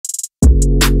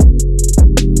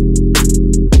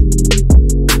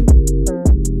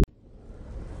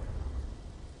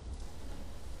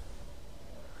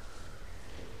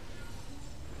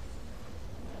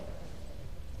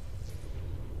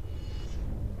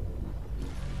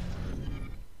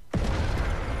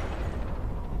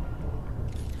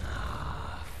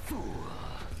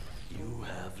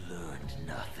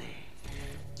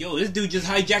Yo, this dude just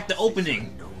hijacked the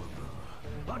opening.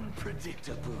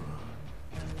 Unpredictable.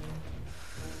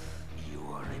 You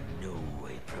are in no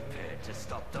way prepared to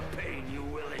stop the pain you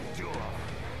will endure.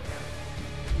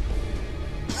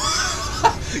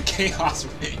 Khaos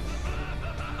Reigns.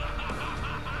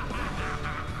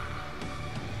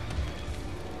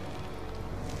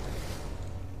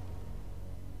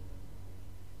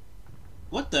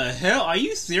 What the hell? Are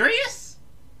you serious?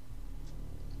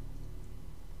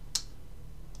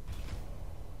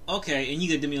 Okay, and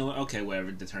you get me. Okay,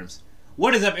 whatever the terms.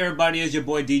 What is up, everybody? It's your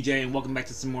boy DJ, and welcome back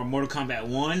to some more Mortal Kombat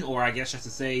 1, or I guess I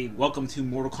should say, welcome to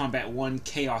Mortal Kombat 1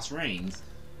 Khaos Reigns.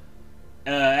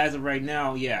 As of right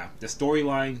now, yeah, the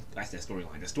storyline. I said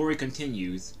storyline. The story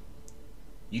continues.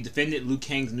 You defended Liu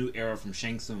Kang's new era from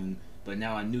Shang Tsung, but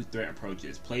now a new threat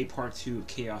approaches. Play part 2 of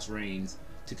Khaos Reigns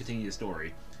to continue the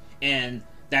story. And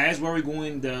that is where we're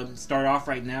going to start off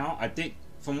right now. I think,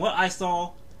 from what I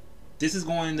saw, this is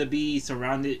going to be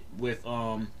surrounded with,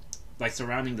 like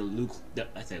surrounding the Luke.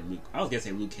 I said Luke. I was gonna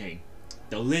say Liu Kang.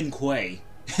 The Lin Kuei.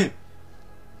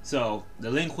 So the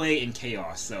Lin Kuei and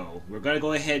Khaos. So we're gonna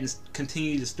go ahead and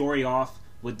continue the story off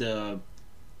with the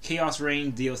Khaos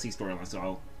Reigns DLC storyline.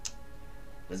 So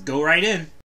let's go right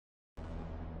in.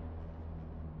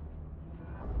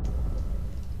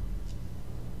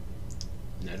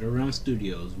 NetherRealm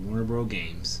Studios, Warner Bros.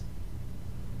 Games.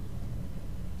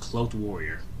 Cloaked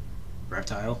Warrior.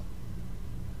 Reptile.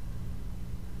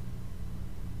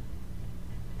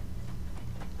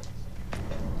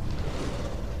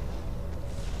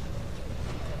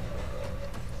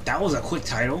 That was a quick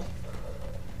title.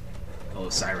 Oh,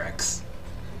 Cyrax.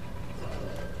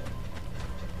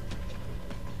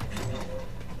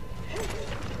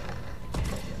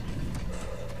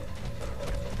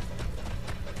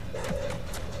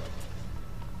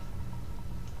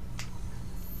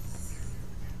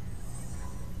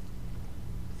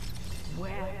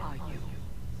 Where are you?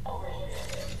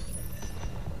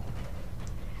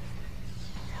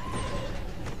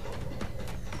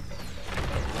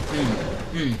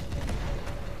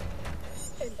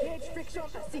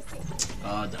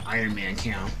 The Iron Man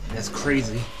count. That's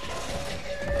crazy.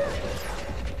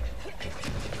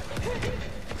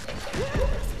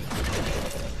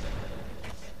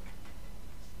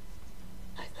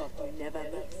 I thought you never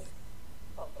miss.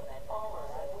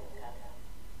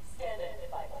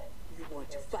 You want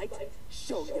to fight?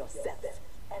 Show yourself.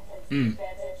 Have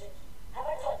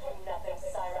I taught you nothing,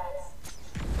 Cyrax?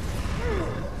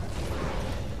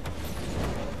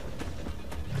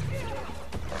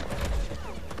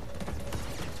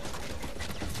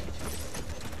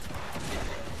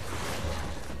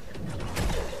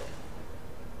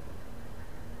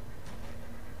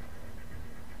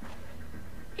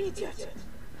 Idiot.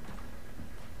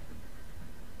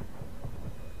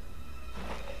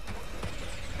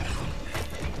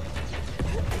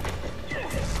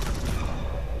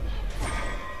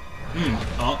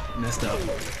 Oh, messed up. If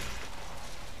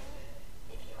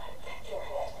you had kept your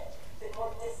head, been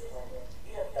more disciplined,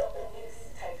 you'd have felt the noose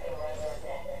tightening around your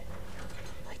neck.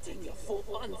 Fighting your foe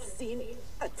unseen,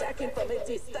 attacking from a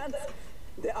distance.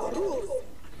 There are rules.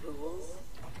 Rules?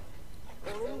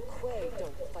 Lin Kuei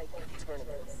don't fight in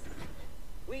tournaments.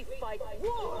 We fight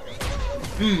war.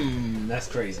 That's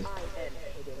crazy. I am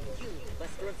hidden. You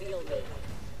must reveal me.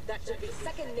 That should be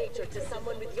second nature to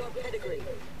someone with your pedigree.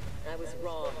 I was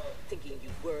wrong, thinking you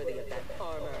worthy of that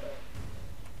armor.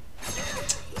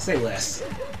 Say less.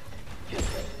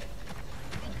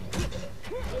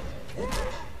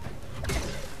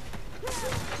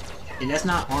 And that's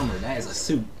not armor, that is a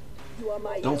suit. You are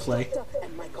my Don't play. instructor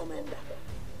and my commander.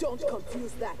 Don't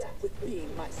confuse that with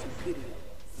being my superior.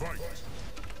 Fight!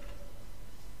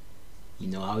 You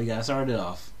know how we got started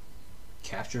off.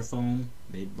 Capture foam,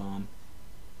 mid bomb.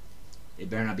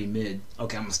 It better not be mid.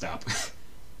 Okay, I'm gonna stop.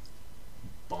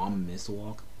 Bomb missile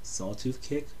walk, sawtooth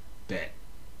kick, bet.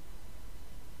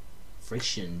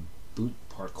 Friction boot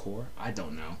parkour. I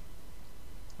don't know.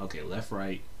 Okay, left,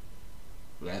 right,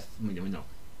 left. No,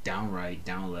 down, right,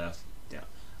 down, left, down.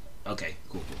 Okay,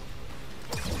 cool.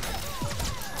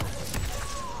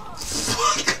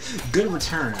 Good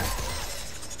return.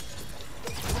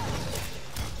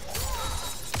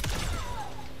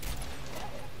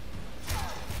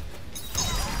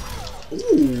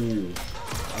 Ooh,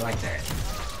 I like that.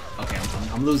 Okay,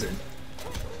 I'm losing.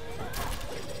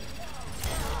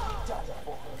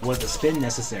 Was the spin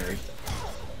necessary?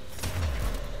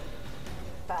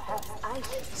 Perhaps I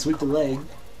should. Sweep the leg.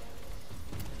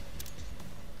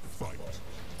 Fight!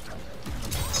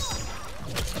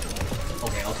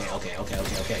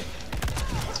 Okay.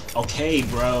 Okay,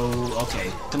 bro.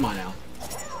 Okay, come on now.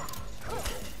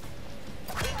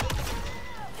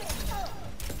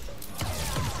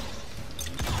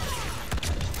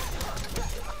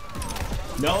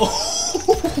 No!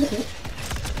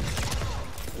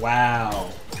 Wow.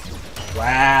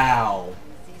 Wow.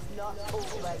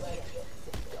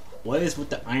 What is with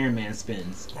the Iron Man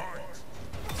spins?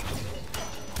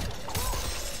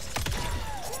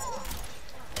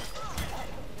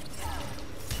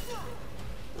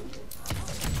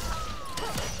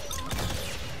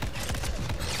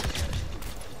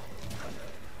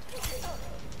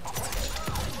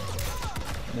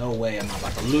 No way I'm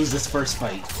about to lose this first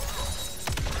fight.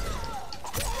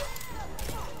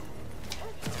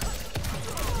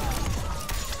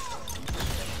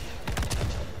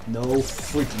 No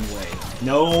freaking way.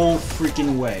 No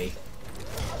freaking way.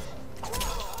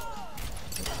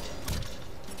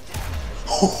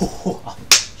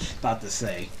 About to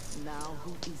say. Now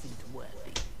who isn't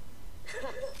worthy?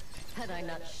 Had I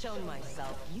not shown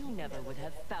myself, you never would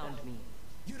have found me.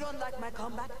 You don't like my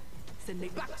combat? Send me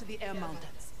back to the Air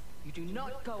Mountains. You do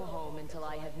not go home until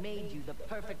I have made you the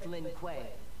perfect Lin Kuei.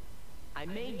 I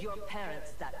made your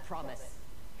parents that promise,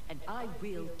 and I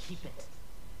will keep it.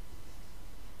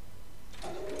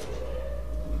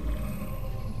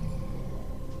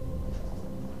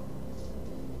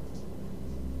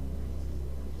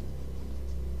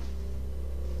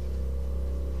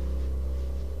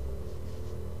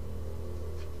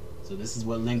 So this is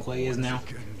what Lin Kuei is now?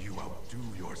 Once again, you outdo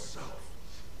yourself.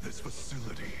 This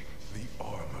facility, the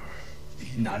armor.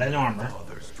 Not an armor.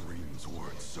 Father's dreams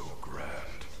weren't so grand.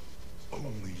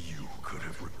 Only you could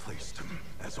have replaced him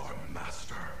as our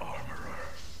master armorer.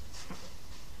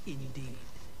 Indeed.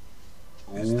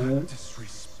 Is that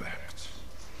disrespect?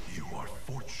 You are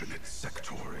fortunate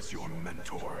Sektor is your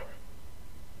mentor.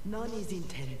 None is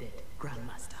intended,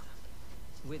 Grandmaster.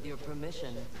 With your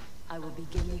permission, I will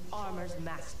begin the armor's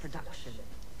mass production.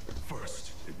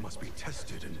 First, it must be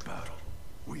tested in battle.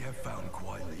 We have found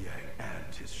Kuai Liang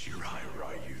and his Shirai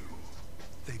Ryu.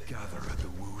 They gather at the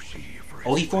Wuxi for his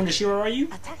Oh, he formed the Shirai Ryu?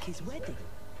 Attack his wedding.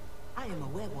 I am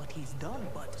aware what he's done,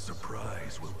 but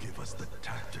Surprise will give us the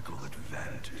tactical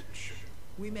advantage.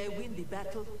 we may win the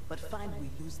battle, but find we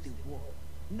lose the war.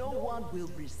 No one will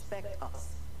respect us.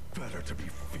 Better to be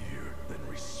feared than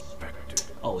respected.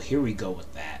 Oh, here we go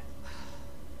with that.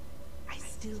 I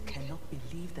still cannot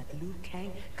believe that Liu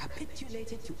Kang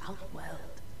capitulated to Outworld.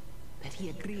 That he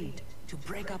agreed to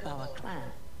break up our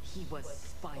clan. He was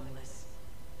spineless,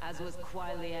 as was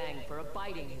Kuai Liang for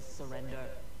abiding his surrender.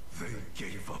 They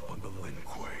gave up on the Lin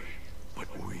Kuei, but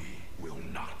we will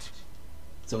not.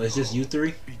 So it's just you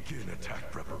three? Begin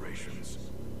attack preparations.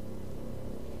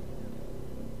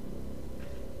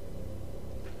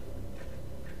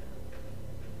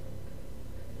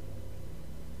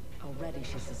 Already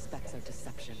she suspects our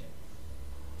deception.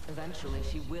 Eventually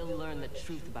she will learn the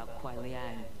truth about Kuai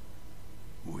Liang.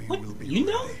 We What? will be You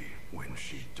know? ready when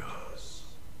she does.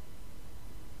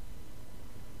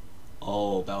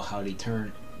 Oh, about how they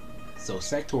turned. So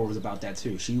Sektor was about that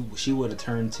too. She would have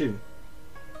turned too.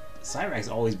 Cyrax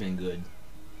always been good.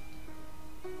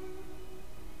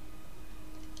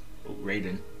 Oh,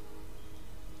 Raiden.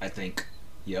 I think.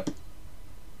 Yep.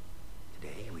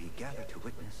 Today we gather to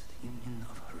witness the union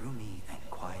of Harumi and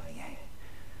Kuai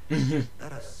Liang.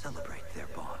 Let us celebrate their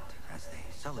bond as they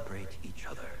celebrate each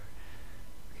other.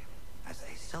 As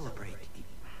they celebrate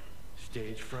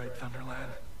Stage fright,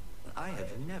 Thunderland? I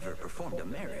have never performed a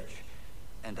marriage,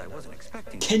 and I wasn't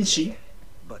expecting it. Kenshi.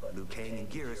 But Liu Kang and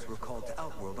Geras were called to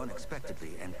Outworld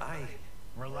unexpectedly, and I...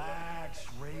 Relax,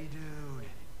 Ray dude.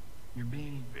 You're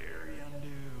being very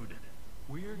undude.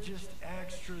 We're just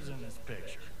extras in this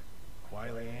picture.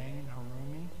 Kuai Liang and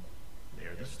Harumi,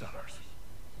 they're the stars.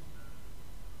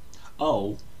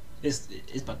 Oh, it's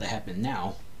about to happen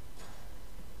now.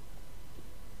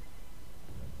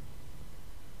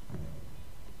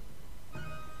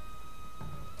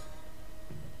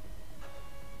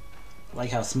 Like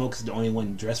how Smoke is the only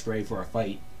one dressed ready for a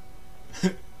fight.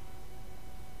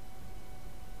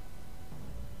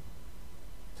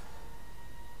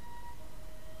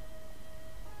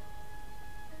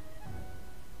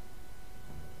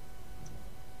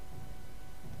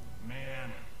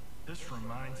 Man, this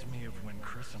reminds me of when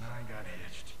Chris and I got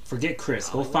hitched. Forget Chris.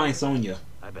 Go find Sonya.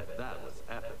 I bet that was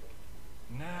epic.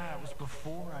 Nah, it was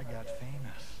before I got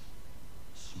famous.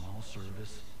 Small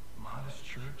service, modest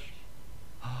church.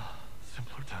 Ah,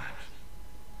 simpler times.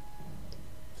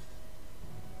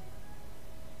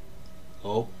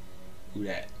 Oh, who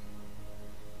that?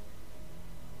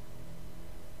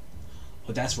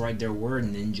 Oh, that's right. There were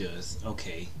ninjas.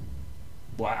 Okay.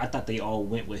 Well, I thought they all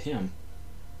went with him.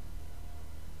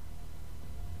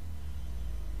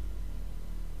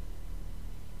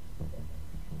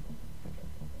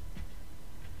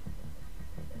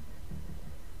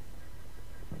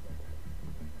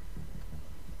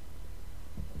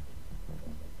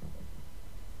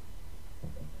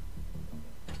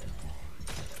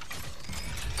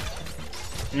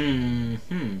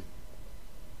 Mm-hmm.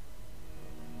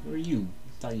 Who are you?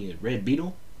 Thought you had Red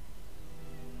Beetle?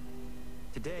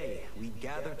 Today, we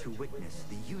gather to witness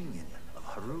the union of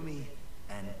Harumi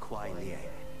and Kuai Liang.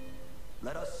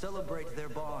 Let us celebrate their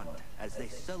bond as they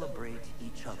celebrate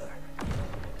each other.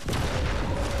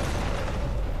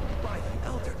 By the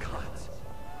Elder Gods.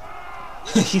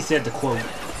 He said the quote.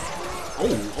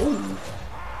 Oh, oh.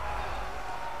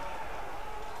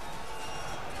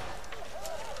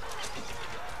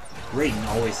 Raiden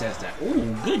always says that.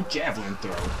 Ooh, good javelin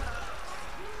throw.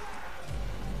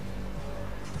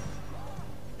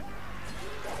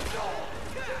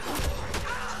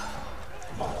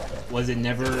 Was it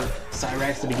never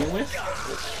Cyrax to begin with?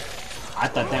 I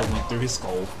thought that went through his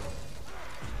skull.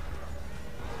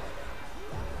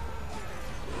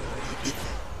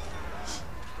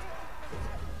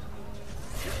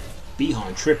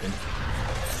 Bihan tripping.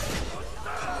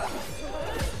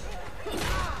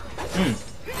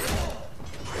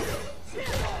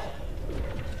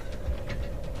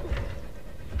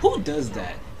 Who does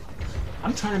that?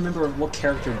 I'm trying to remember what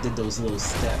character did those little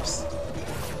steps.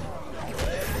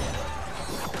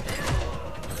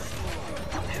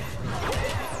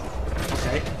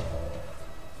 Okay.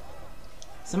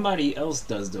 Somebody else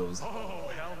does those. Oh,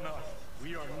 hell no.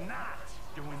 We are not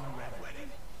doing the Red Wedding.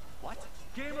 What?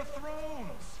 Game of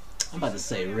Thrones! I'm about to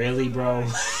say, really, bro?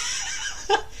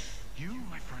 You,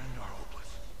 my friend, are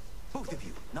hopeless. Both of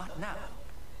you, not now.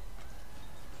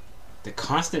 The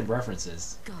constant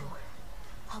references. Go.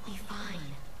 I'll be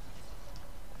fine.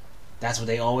 That's what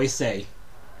they always say.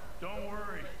 Don't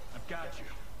worry, I've got you.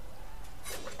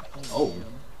 Oh.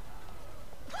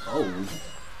 Oh.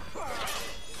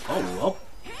 Oh, oh.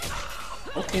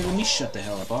 Okay, let me shut the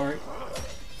hell up, alright?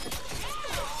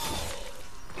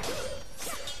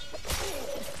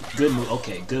 Good move.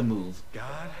 Okay, good move.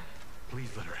 God,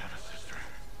 please let her have a sister.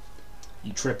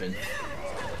 You tripping.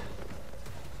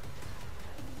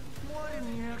 What in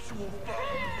the actual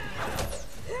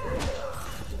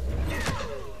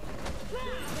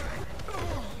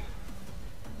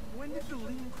When did the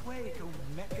Lin Kuei go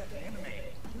mecha anime?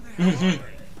 Who the hell are they?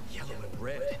 Yellow and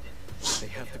red. They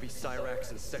have to be Cyrax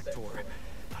and Sektor.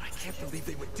 But I can't believe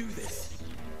they would do this.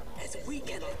 As we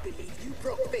cannot believe you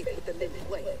broke faith with the Lin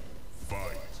Kuei.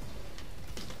 Fight.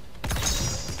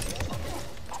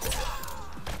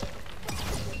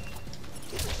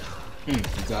 You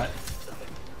got it.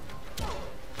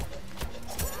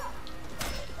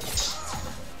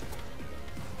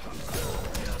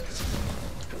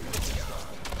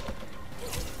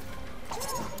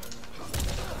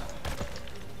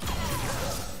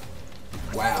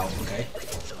 Wow, okay.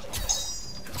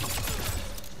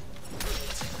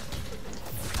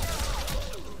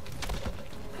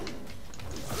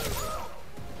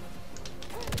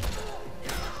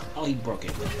 Oh, he broke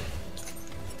it.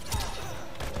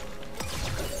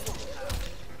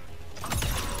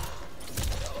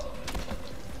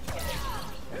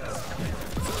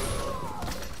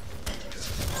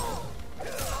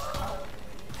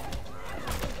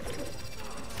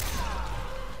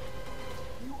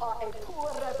 You are a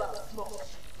poor rebel, Smoke.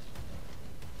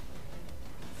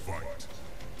 Fight.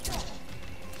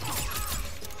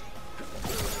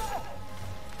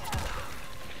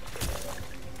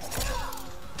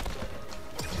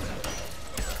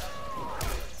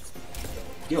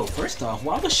 Yo, first off,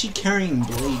 why was she carrying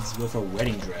blades with her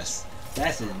wedding dress?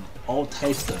 That's in all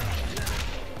types of...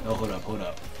 Oh, hold up, hold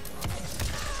up.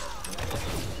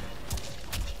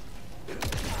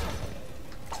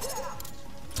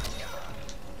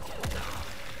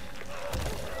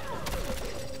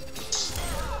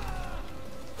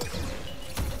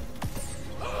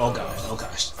 Oh gosh, oh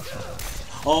gosh.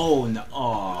 Oh no,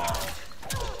 oh.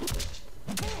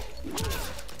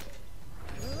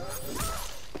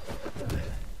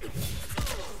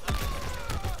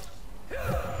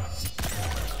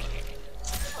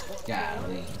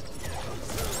 Golly.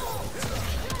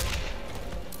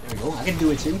 There we go, I can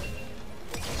do it too.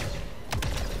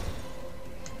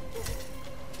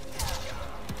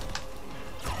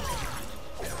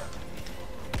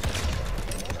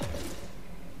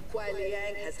 Kuai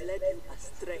Liang has led you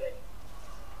astray.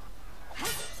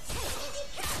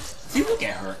 See, look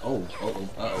at her. Oh, oh,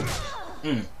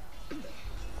 uh-oh.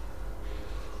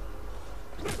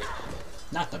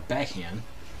 Not the backhand.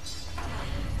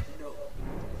 No,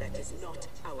 that is not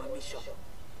our mission.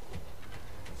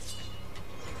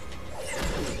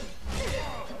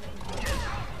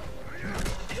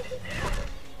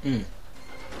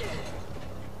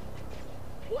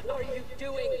 What are you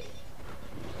doing?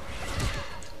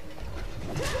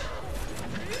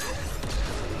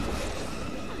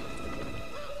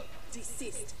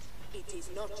 Desist. It is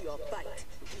not your fight.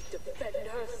 The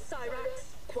defender, Cyrax,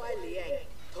 Kuai Liang,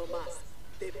 Thomas.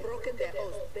 They've broken their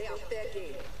oath. They are fair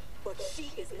game. But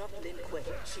she is not Lin Kuei.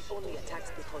 She only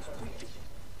attacks because we do.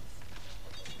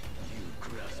 You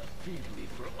grasp feebly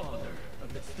for honor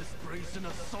amidst this brazen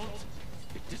assault?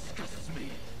 It disgusts me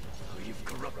how you've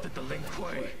corrupted the Lin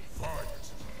Kuei.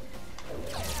 Fight!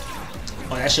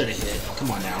 Oh, that should have hit.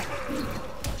 Come on now.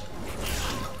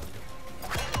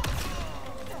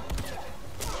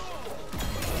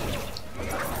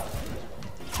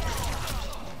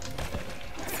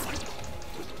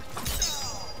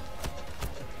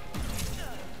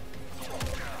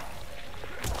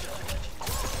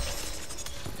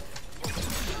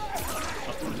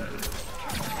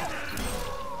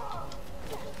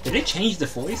 Did they change the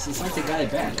voice? It's like they got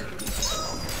it back.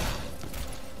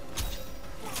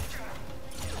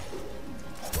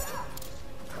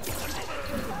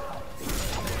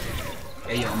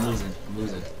 Hey yo, I'm losing. I'm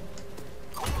losing.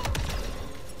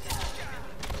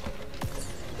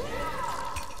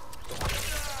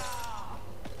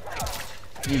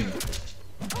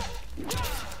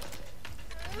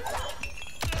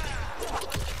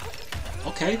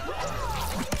 Okay.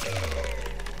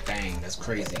 Dang, that's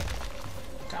crazy.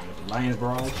 Got with the Lion's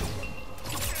Brawl. You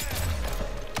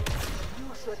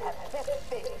should have kept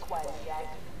faith, Kuai Liang.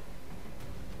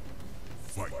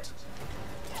 Fight.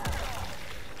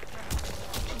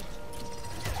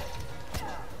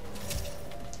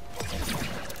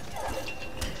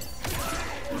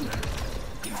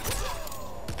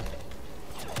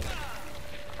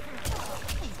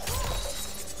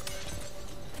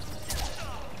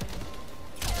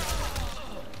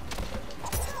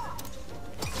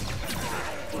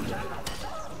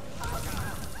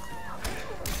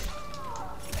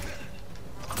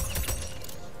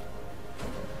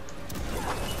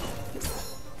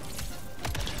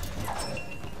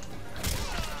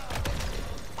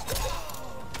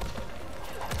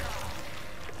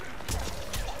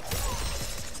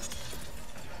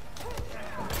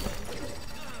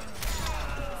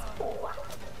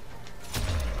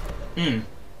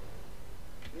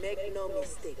 Make no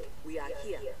mistake, we are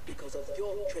here because of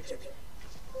your treachery.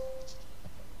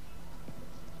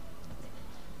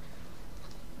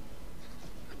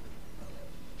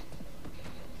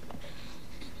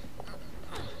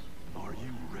 Are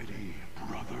you ready,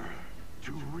 brother,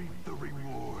 to reap the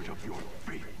reward of your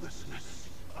faithlessness?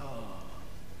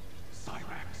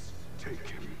 Cyrax, take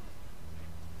him.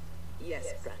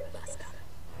 Yes, Grandmaster.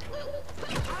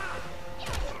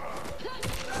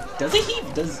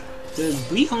 Does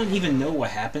Weehon even know what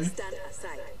happened? Stand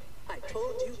aside. I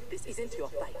told you this isn't your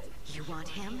fight. You want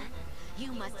him?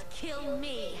 You must kill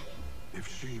me. If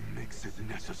she makes it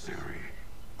necessary,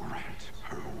 grant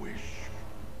her wish.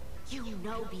 You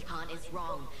know Bihan is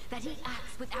wrong, that he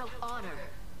acts without honor.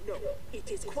 No, it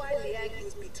is Kuai Liang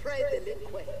who's betrayed the Lin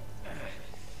Kuei.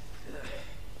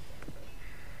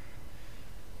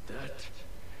 That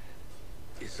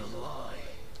is a lie.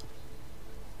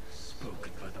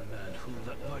 Spoken by the man who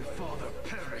let my father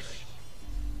perish.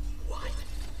 What?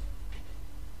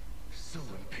 So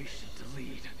impatient to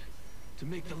lead, to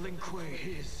make the Lin Kuei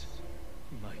his.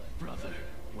 My brother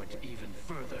went even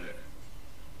further.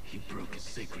 He broke his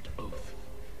sacred oath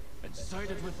and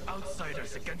sided with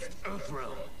outsiders against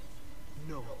Earthrealm.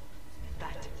 No.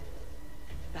 That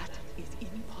is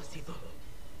impossible.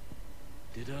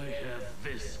 Did I have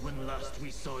this when last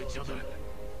we saw each other?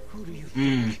 Who do you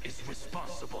think is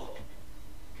responsible?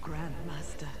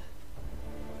 Grandmaster,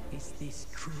 is this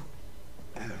true?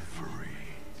 Every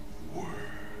word.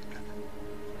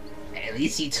 At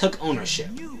least he took ownership.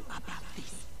 You knew about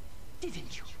this,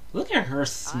 didn't you? Look at her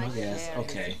smug ass. share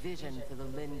Okay. his vision for the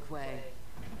Lin Kuei.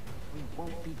 We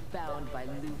won't be bound by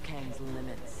Liu Kang's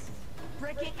limits.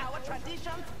 Breaking our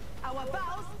traditions, our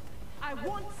vows, I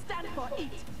won't stand for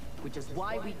it. Which is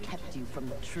why we kept you from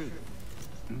the truth.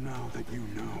 Now that you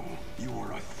know, you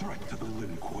are a threat to the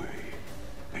Lin Kuei,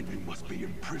 and you must be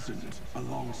imprisoned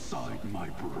alongside my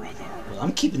brother. Well,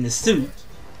 I'm keeping this suit.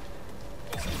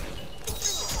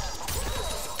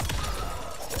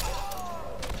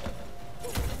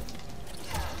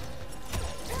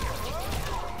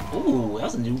 Ooh,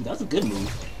 that was a good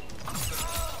move.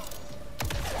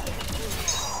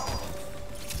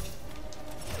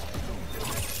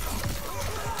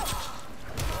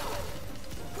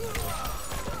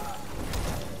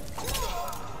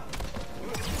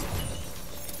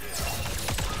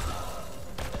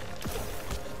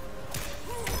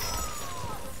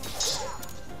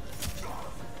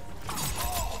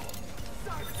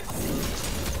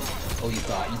 Oh, you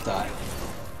thought.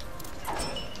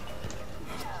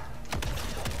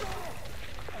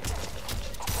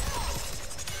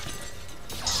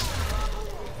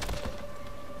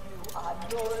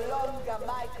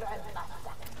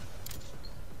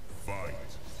 Fight.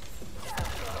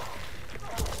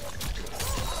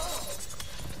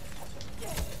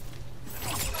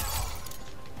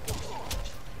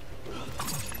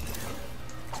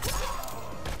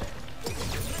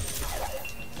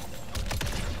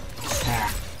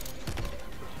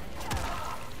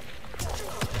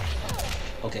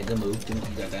 Okay, good move. You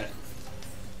got that.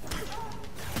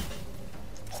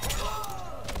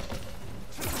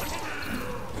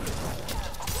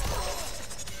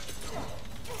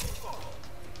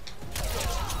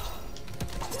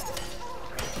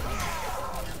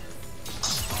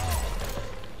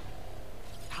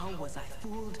 How was I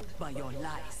fooled by your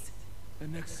lies?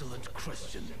 An excellent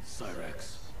question,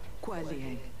 Cyrax. Kuai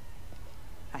Liang,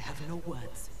 I have no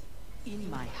words. In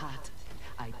my heart,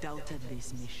 I doubted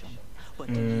this mission. But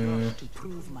in the rush to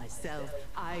prove myself,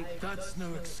 That's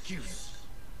no excuse.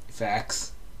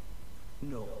 Facts.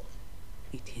 No,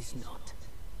 it is not.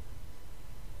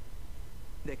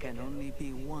 There can only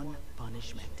be one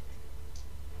punishment.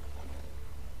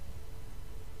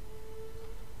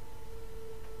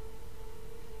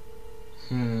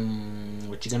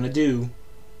 What you gonna do?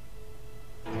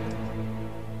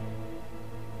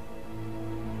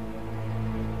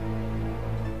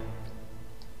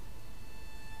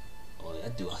 Oh,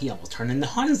 that dude, he almost turned into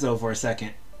Hanzo for a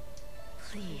second.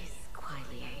 Please, Kuai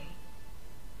Liang.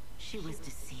 She was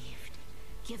deceived.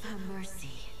 Give her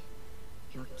mercy.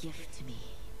 Your gift to me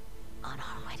on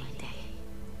our wedding day.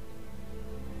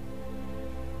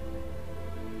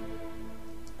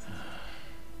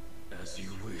 As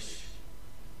you wish.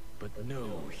 But no,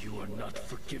 you are not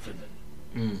forgiven.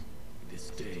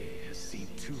 This day has seen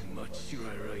too much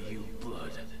Shiraiyu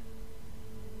blood.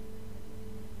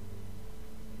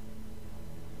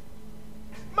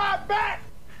 My back!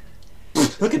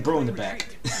 Look at bro in the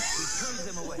back.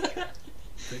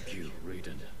 Thank you,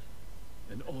 Raiden.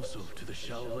 And also to the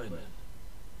Shaolin.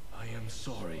 I am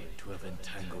sorry to have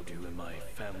entangled you in my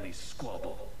family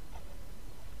squabble.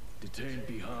 Detain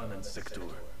Bihan and Sektor.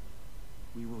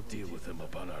 We will deal with them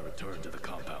upon our return to the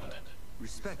compound.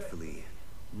 Respectfully,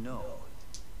 no.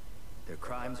 Their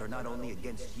crimes are not only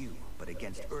against you, but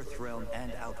against Earthrealm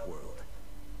and Outworld.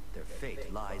 Their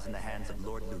fate lies in the hands of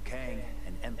Lord Liu Kang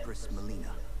and Empress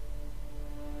Melina.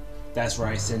 That's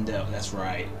right, Sindel. That's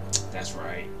right. That's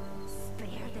right. Spare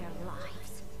their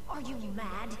lives? Are you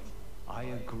mad? I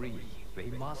agree.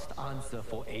 They must answer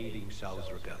for aiding Shao's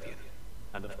rebellion.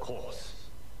 And of course,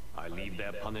 I leave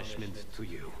their punishment to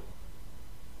you.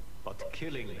 But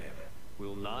killing them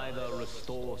will neither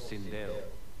restore Sindel,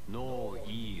 nor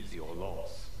ease your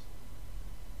loss.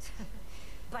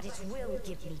 But it will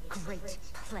give me great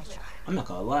pleasure. I'm not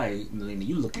gonna lie, Melina,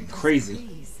 you looking crazy.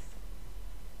 Please.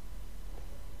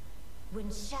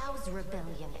 When Shao's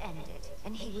rebellion ended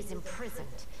and he was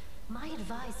imprisoned, my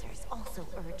advisors also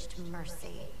urged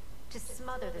mercy to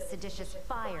smother the seditious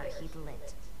fire he'd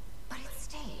lit. But it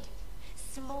stayed,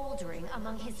 smoldering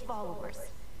among his followers.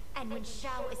 And when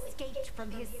Shao escaped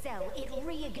from his cell, it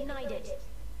reignited.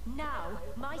 Now,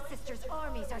 my sister's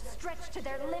armies are stretched to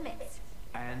their limits.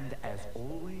 And as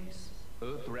always,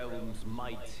 Earthrealm's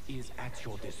might is at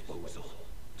your disposal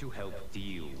to help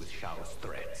deal with Shao's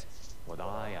threat. What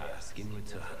I ask in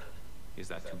return is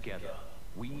that together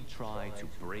we try to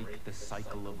break the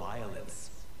cycle of violence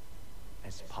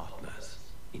as partners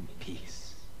in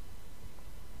peace.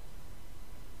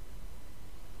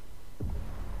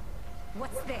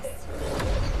 What's this?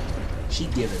 She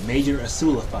giving major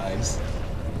Asula vibes.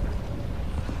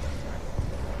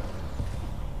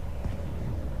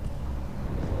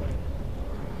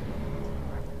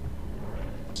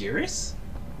 Geras?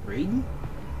 Raiden?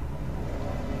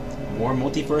 More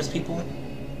multiverse people?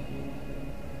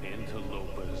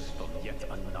 Interlopers from yet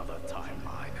another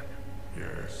timeline.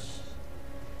 Yes.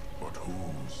 But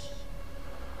whose?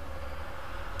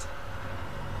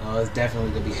 Oh, it's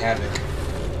definitely gonna be Havoc.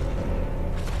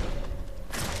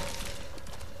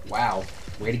 Wow,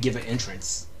 way to give it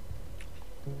entrance.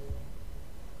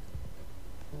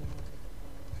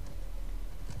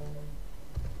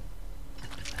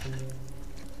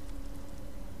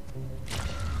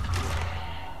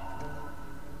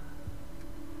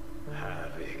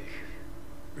 Havoc.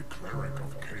 The cleric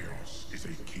of chaos is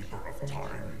a keeper of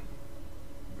time.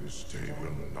 This day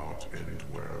will not end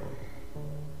well.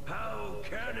 How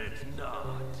can it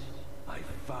not? I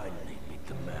finally meet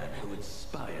the man who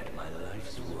inspired my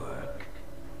life's work.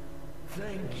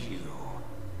 Thank you,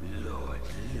 Lord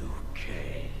Liu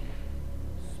Kang.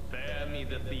 Spare me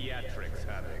the theatrics,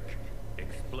 Havoc.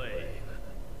 Explain.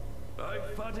 I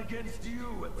fought against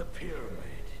you at the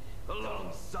pyramid,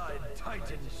 alongside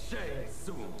Titan Shang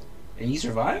Tsung. And you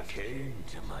survived? Came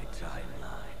to my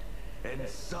timeline and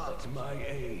sought my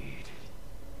aid.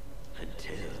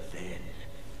 Until then,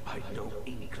 I'd no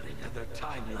inkling other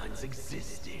timelines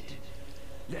existed,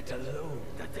 let alone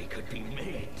that they could be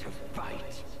made to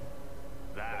fight.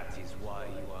 That is why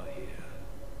you are here.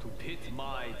 To pit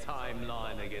my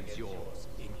timeline against yours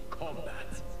in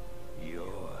combat.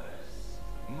 Yours,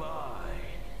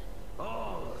 mine,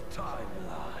 all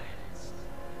timelines.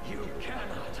 You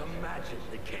cannot imagine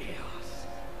the chaos.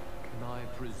 Can I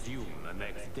presume the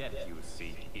next death you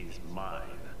seek is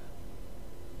mine?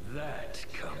 That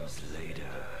comes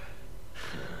later.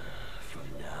 For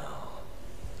now,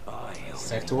 I only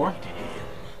Sektor? need him.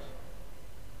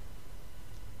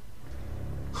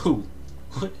 Who?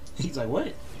 What? He's like,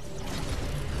 what?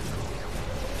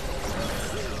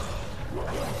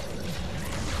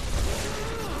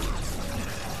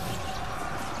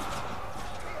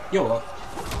 Yo,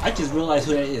 I just realized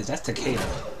who that is. That's Takeda.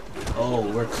 Oh,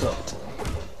 we're cooked.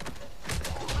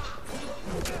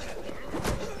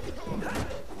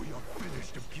 We are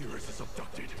finished if Geras is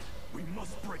abducted. We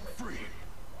must break free.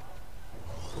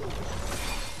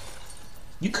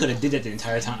 You could have did it the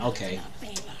entire time. Okay.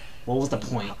 What was the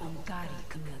point? Ungari,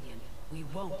 chameleon. We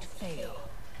won't fail.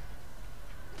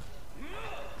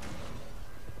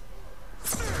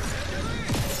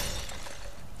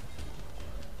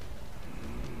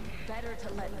 Better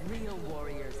to let real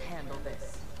warriors handle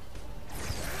this.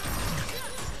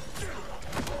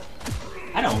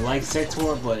 I don't like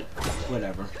Sektor, but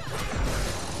whatever.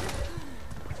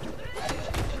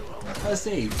 Let's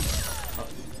see.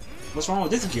 What's wrong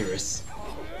with this Geras?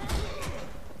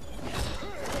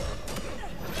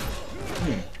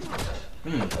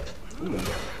 Ooh.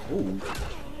 Ooh.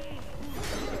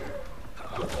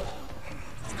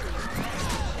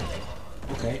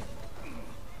 Okay.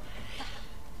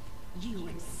 You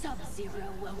and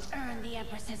Sub-Zero won't earn the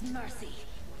Empress's mercy.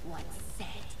 Once set,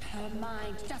 her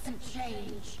mind doesn't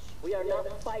change. We are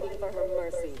not fighting for her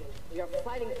mercy. We are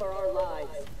fighting for our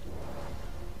lives.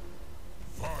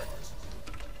 Fight.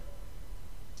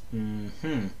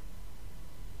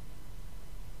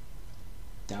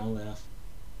 Down, left.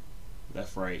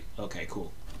 Left, right. Okay,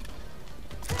 cool.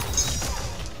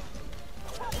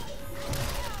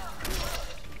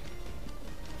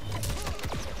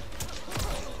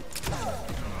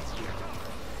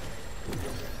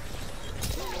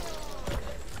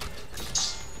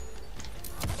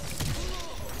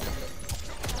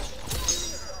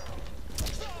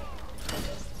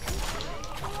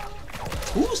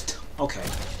 Who's okay.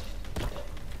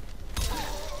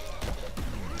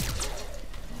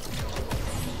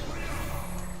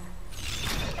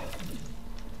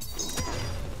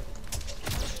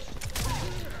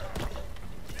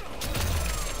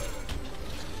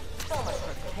 So much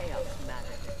for chaos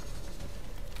magic.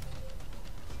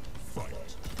 Fight.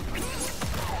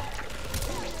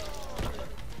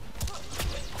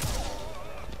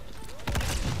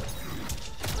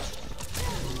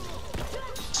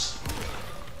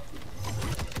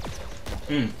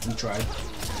 You tried.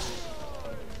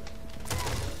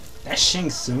 That's Shang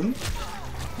Tsung?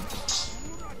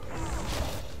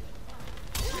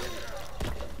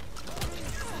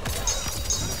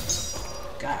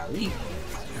 Golly.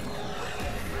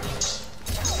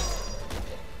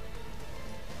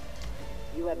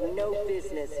 You have no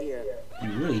business here. You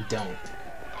really don't.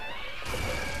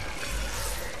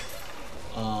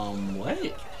 What?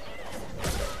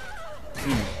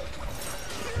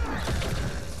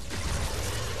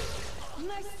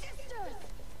 My sisters!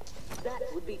 That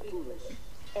would be foolish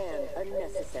and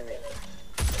unnecessary.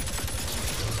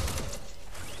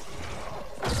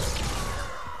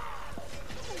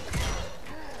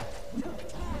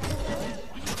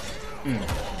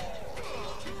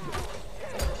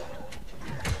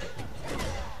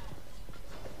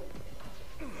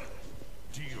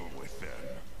 Deal with them.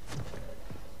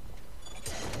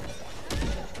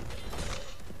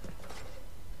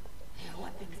 Their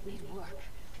weapons need work.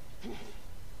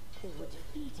 They were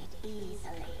defeated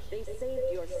easily. They saved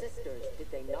your sisters,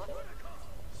 did they not?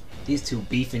 These two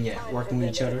beefing yet Time working for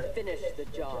with each them other. to finish the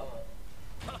job.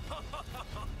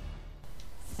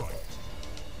 Fight.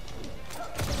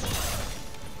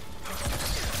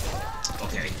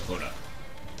 Okay, hold up.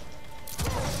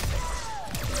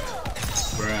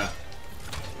 Bruh.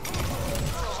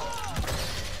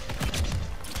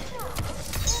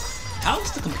 How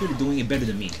is the computer doing it better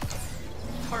than me?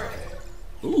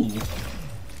 Ooh.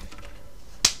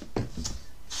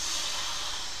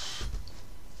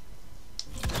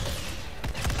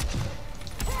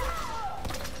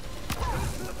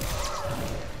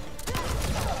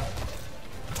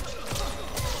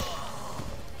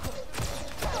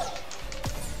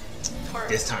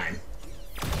 This time.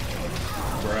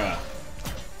 Bruh.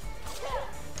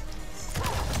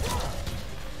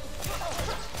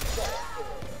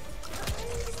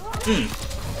 Your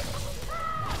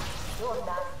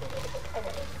master is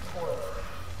enemy spoiled.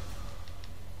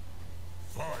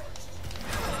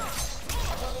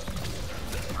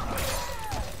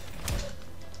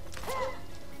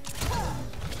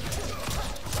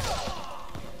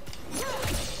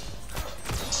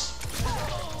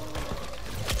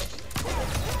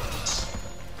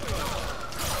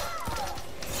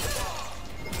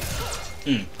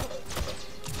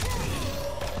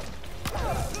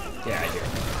 Get out of here.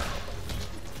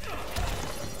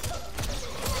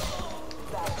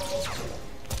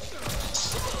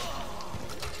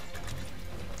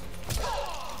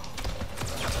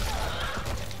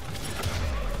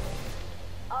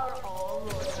 Are all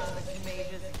Lord Havoc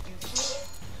mages useless?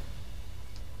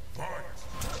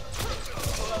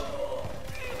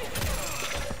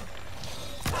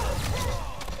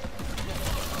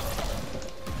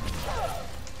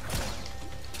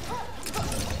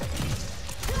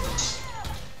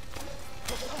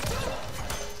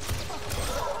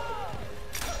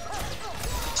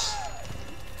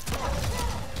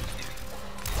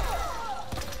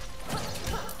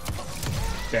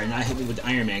 Better not hit me with the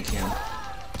Iron Man cannon.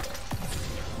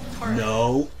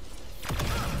 No.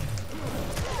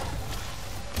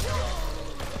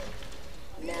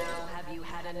 Now have you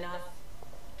had enough?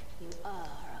 You are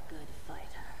a good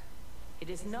fighter. It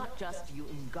is not just you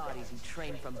Ungaris who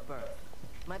train from birth.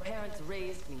 My parents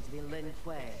raised me to be Lin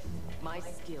Kuei. My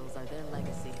skills are their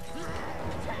legacy.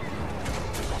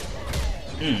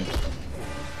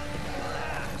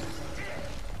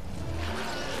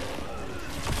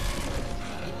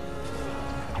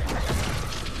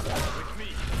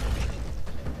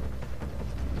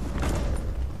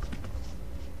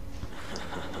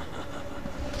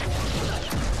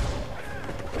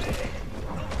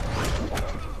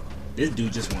 This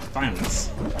dude just wants violence.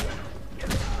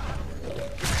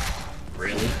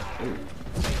 Really? Ooh.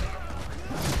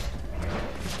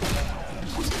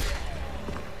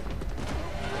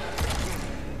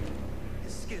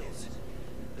 His skills,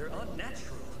 they're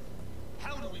unnatural.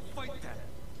 How do we fight them?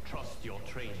 Trust your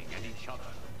training and each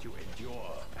other to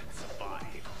endure and survive.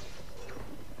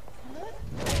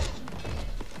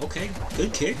 Okay,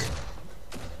 good kick.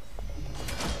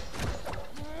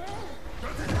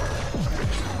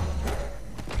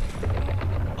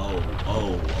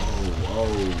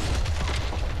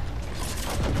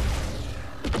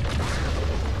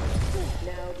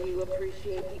 Now do you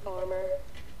appreciate the armor?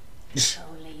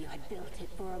 Only you had built it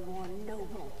for a more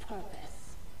noble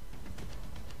purpose.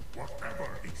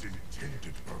 Whatever its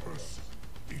intended purpose,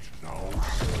 it now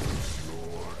serves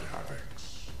Lord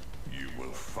Havoc's. You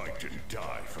will fight and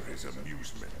die for his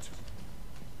amusement.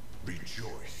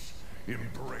 Rejoice.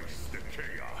 Embrace the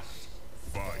chaos.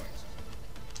 Fight.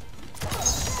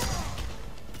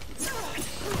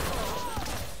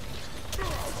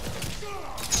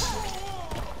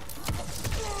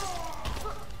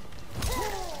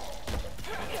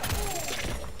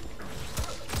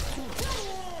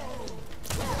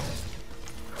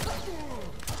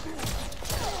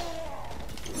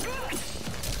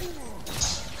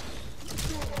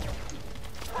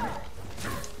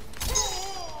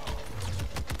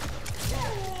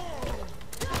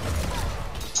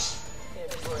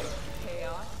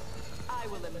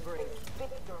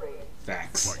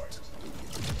 Facts.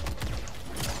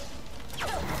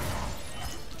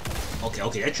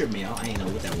 Okay, that tripped me out. I didn't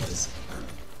know what that was.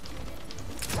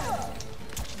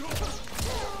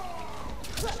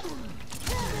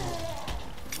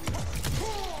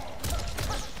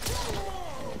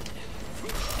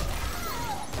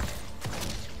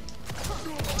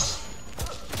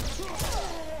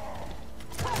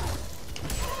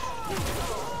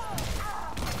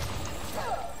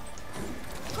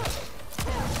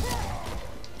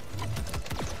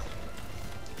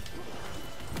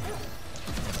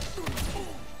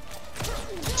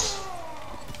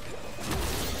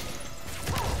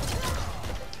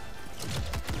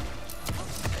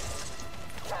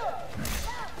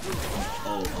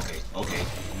 Okay.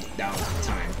 That was the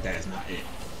time. That is not it.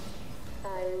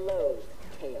 I loathe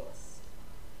chaos.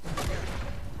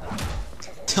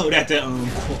 Tell that to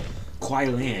Kuai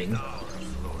Liang.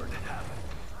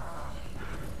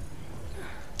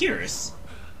 Geras.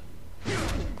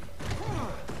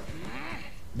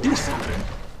 Do something.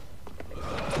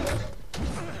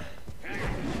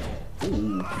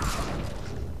 Ooh.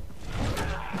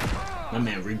 My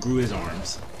man regrew his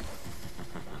arms.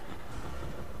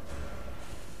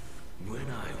 When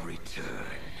I return,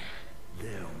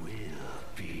 there will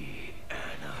be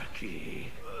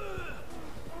anarchy.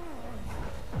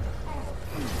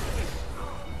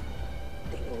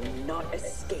 They will not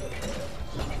escape.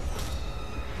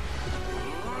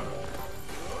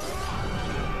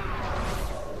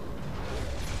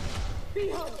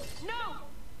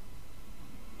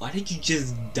 Why did you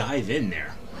just dive in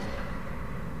there?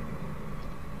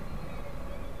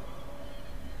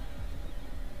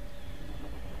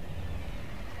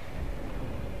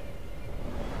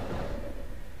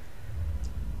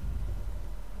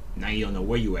 Now you don't know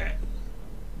where you at.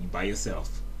 You by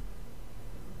yourself.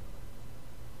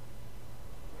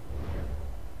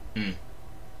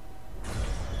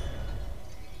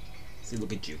 See,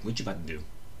 look at you. What you about to do?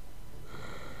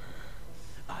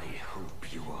 I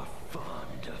hope you are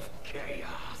fond of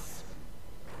chaos.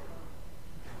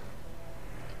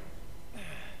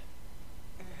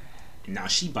 And now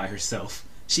she by herself.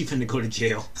 She finna go to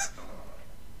jail.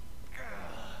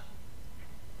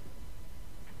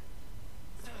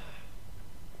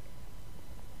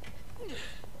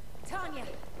 Tanya,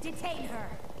 detain her.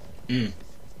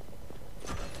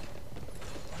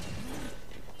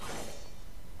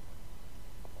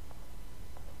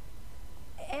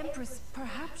 Empress,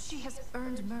 perhaps she has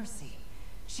earned mercy.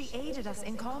 She aided us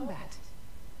in combat.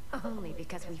 Only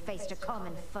because we faced a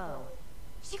common foe.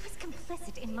 She was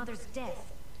complicit in Mother's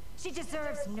death. She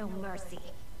deserves no mercy.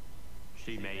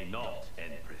 She may not,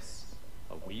 Empress.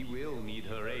 But we will need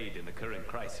her aid in the current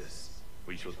crisis.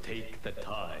 We shall take the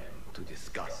time to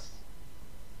discuss.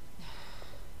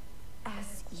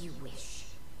 As you wish.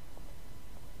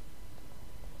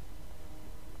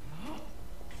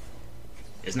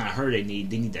 It's not her they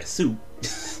need that suit.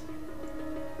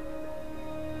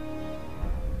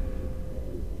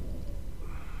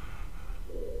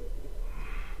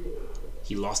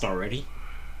 He lost already?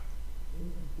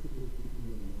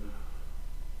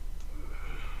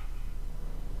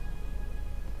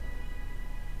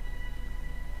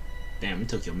 Damn, it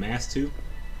took your mask too?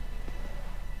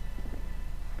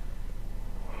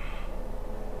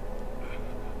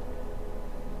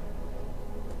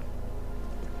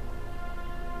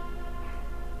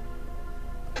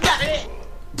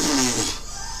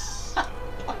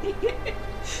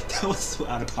 That was so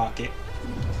out of pocket.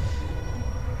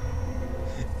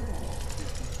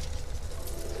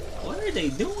 What are they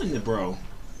doing to bro?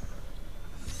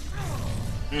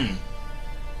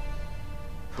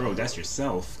 Bro, that's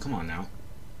yourself. Come on now.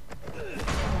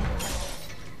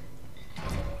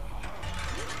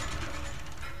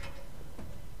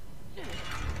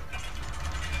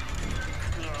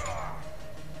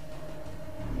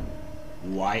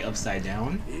 Why upside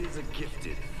down? He is a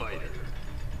gifted fighter.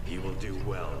 He will do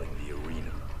well in the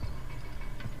arena.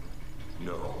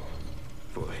 No,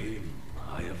 for him,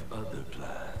 I have other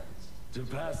plans. To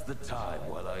pass the time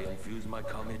while I infuse my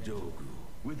Kamidogu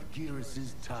with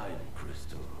Geras' time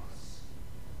crystals.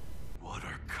 What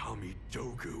are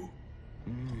Kamidogu?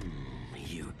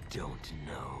 You don't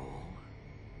know.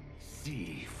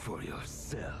 See for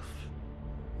yourself.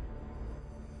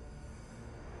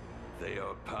 They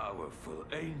are powerful,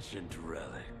 ancient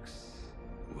relics.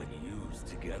 When used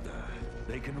together,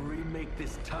 they can remake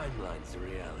this timeline's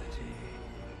reality.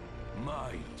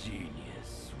 My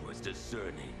genius was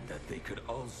discerning that they could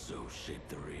also shape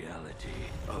the reality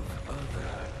of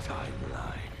other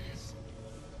timelines.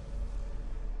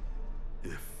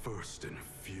 If first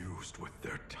infused with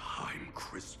their time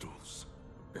crystals.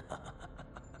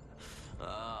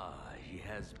 He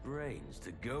has brains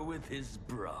to go with his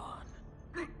brawn.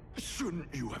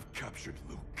 Shouldn't you have captured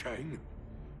Liu Kang?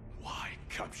 Why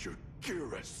capture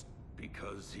Geras?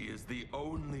 Because he is the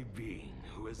only being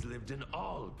who has lived in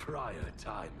all prior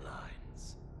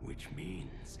timelines. Which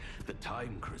means the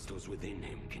time crystals within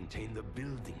him contain the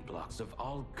building blocks of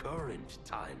all current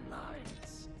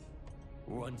timelines.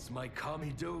 Once my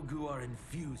Kamidogu are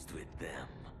infused with them,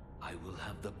 I will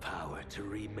have the power to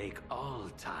remake all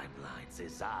timelines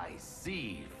as I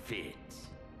see fit.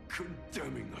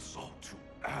 Condemning us all to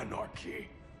anarchy.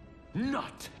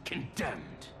 Not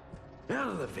condemned.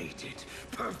 Elevated.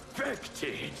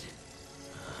 Perfected.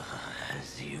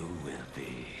 As you will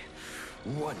be,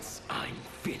 once I'm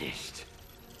finished.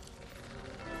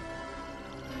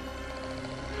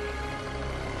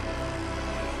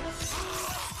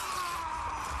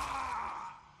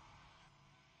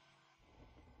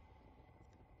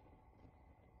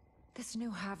 This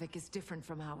new Havoc is different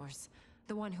from ours.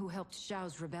 The one who helped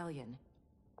Xiao's rebellion.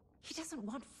 He doesn't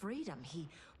want freedom. He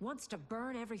wants to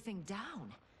burn everything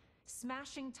down.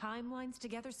 Smashing timelines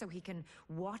together so he can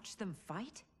watch them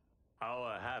fight?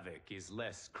 Our Havoc is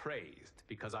less crazed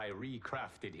because I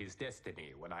recrafted his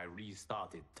destiny when I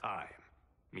restarted time.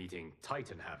 Meeting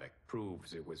Titan Havoc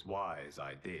proves it was wise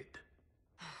I did.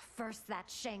 First that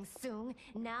Shang Tsung,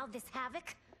 now this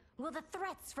Havoc? Will the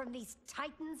threats from these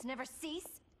Titans never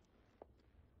cease?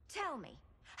 Tell me,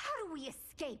 how do we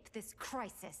escape this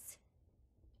crisis?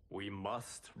 We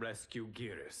must rescue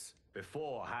Geras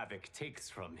before Havoc takes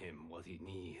from him what he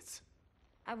needs.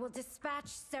 I will dispatch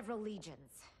several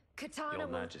legions. Katana Your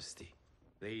will... Majesty,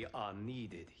 they are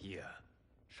needed here.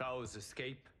 Shao's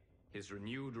escape, his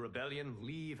renewed rebellion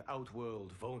leave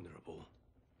Outworld vulnerable.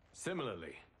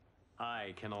 Similarly,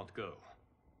 I cannot go,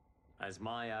 as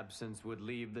my absence would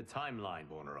leave the timeline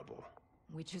vulnerable.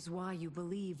 Which is why you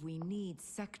believe we need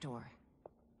Sektor.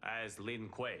 As Lin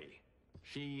Kuei,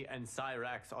 she and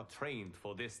Cyrax are trained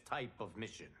for this type of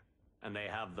mission, and they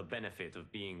have the benefit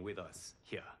of being with us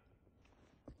here.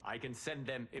 I can send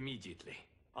them immediately,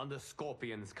 under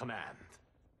Scorpion's command.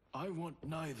 I want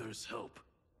neither's help.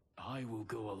 I will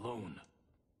go alone.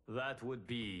 That would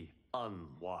be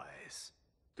unwise.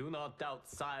 Do not doubt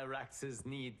Cyrax's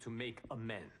need to make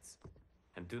amends.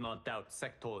 And do not doubt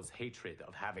Sektor's hatred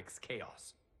of Havoc's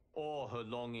chaos, or her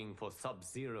longing for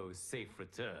Sub-Zero's safe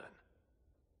return.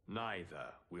 Neither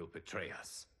will betray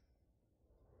us.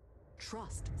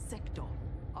 Trust Sektor.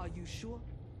 Are you sure?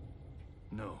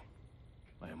 No.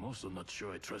 I am also not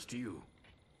sure I trust you.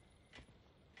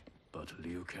 But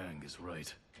Liu Kang is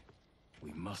right.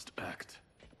 We must act.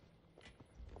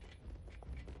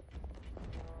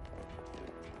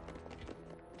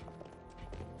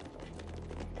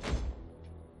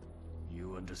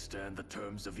 You understand the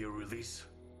terms of your release?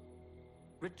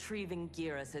 Retrieving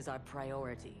Geras is our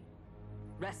priority.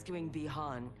 Rescuing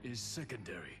Bihan is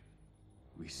secondary.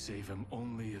 We save him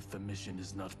only if the mission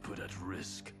is not put at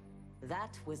risk.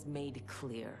 That was made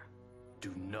clear.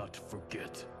 Do not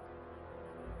forget.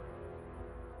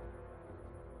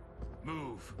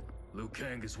 Move! Liu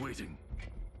Kang is waiting.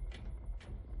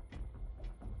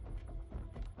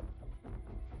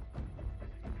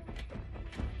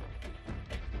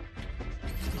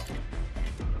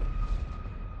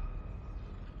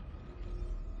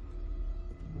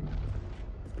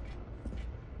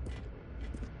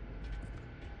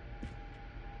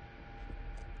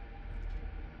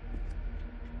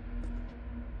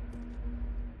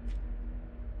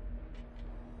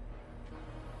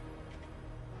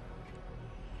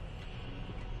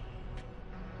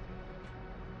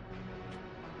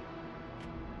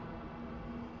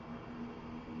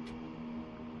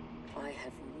 I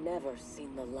have never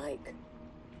seen the like.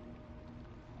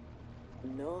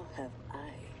 Nor have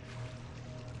I.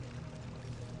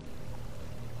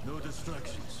 No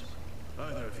distractions.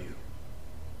 Either of you.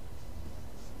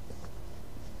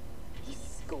 He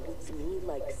scolds me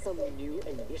like some new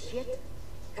initiate?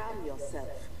 Calm yourself.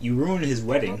 You ruined his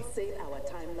wedding. Cannot save our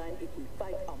timeline if we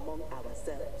fight among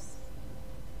ourselves.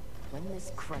 When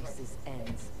this crisis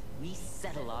ends, we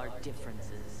settle our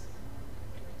differences.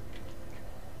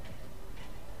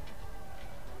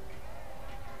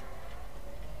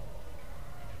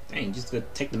 Dang, just gonna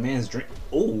take the man's drink.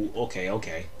 Oh, okay,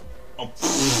 okay. Oh,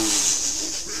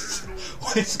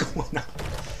 what is going on?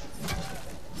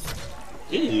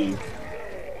 Ew.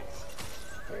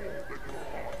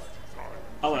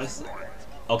 Oh, it's,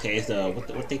 okay. It's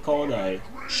what they call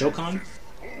Shokan.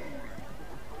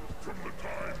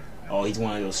 Oh, he's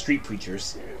one of those street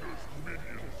preachers.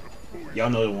 Y'all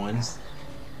know the ones.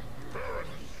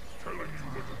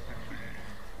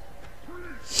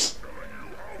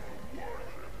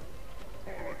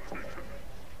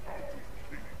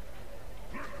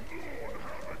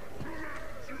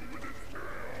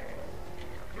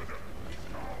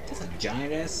 That's a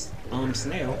giant ass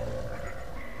snail.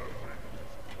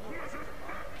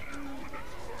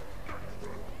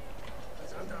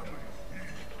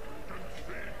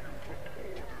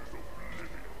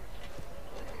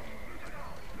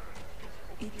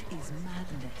 It is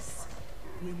madness.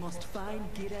 We must find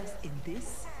Geras in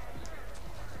this.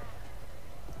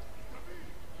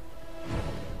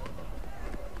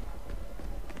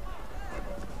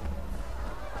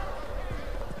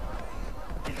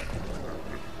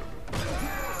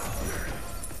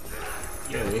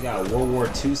 Yeah, they got a World War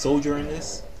II soldier in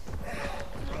this.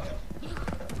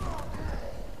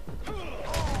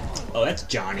 Oh, that's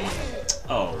Johnny.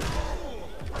 Oh.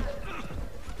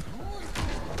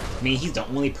 I mean, he's the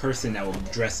only person that will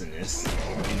dress in this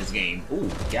game. Ooh,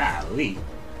 golly.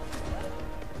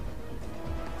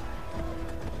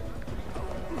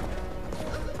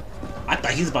 I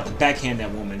thought he was about to backhand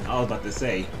that woman. I was about to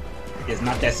say, it's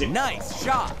not that serious. Nice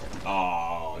shot.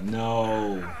 Oh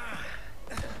no.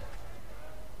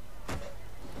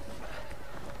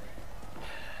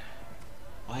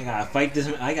 I gotta fight this.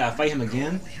 I gotta fight him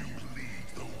again. You lead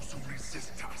those who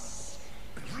resist us.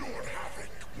 Lord Havoc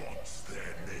wants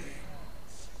their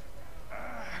names.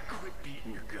 Quit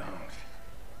beating your gums.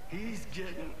 He's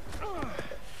getting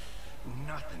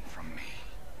nothing from me.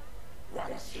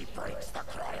 Once he breaks the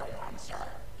cryomancer,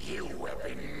 you will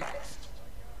be next.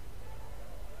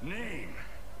 Name: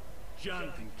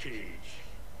 Jonathan Cage.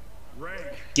 Rank: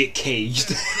 Get caged.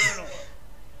 Colonel.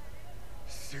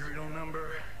 Serial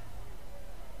number: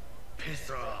 piss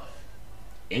off.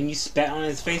 And you spat on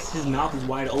his face. His mouth is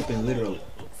wide open, literally.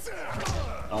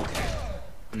 Okay.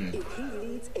 If he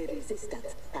leads a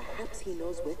resistance, perhaps he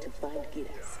knows where to find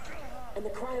Giras. And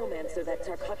the cryomancer that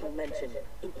Tarkatan mentioned,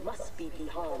 it must be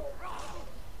Bihan.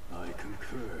 I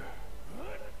concur.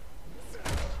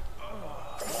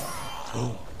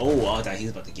 Oh, I thought he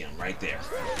was about to get him right there.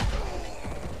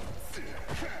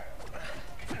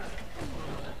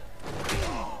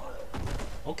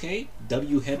 Okay,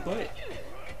 W headbutt.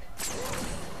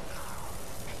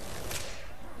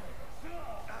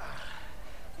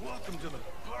 Welcome to the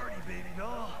party, baby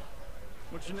doll.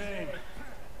 What's your name?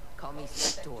 Call me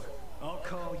Sektor. I'll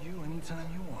call you anytime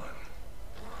you want.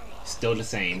 Still the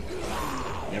same.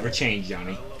 Never changed,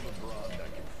 Johnny.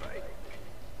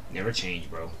 Never changed,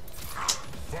 bro.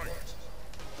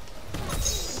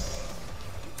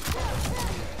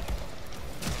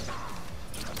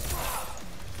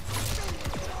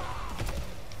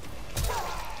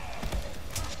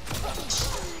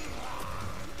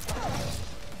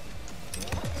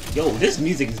 Yo, this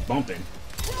music is bumping.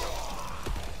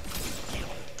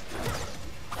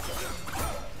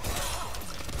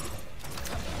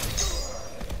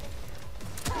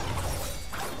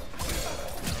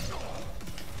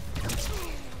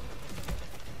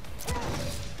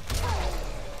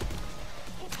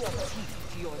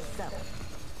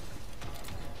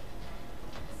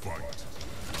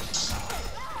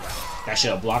 That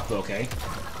should have blocked, but okay.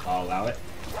 I'll allow it.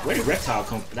 Where did Reptile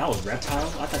come from? That was Reptile?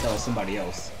 I thought that was somebody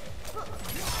else.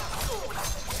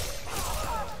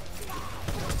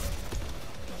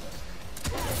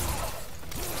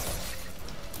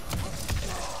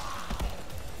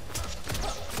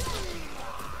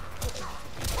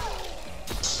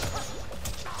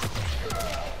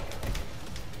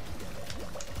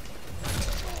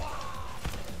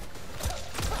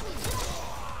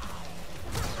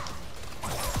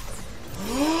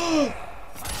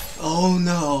 Oh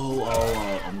no!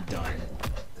 Oh, I'm done.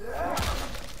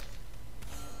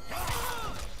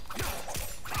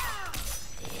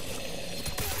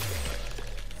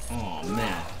 Oh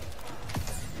man.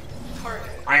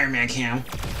 Iron Man cam.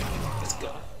 Let's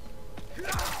go.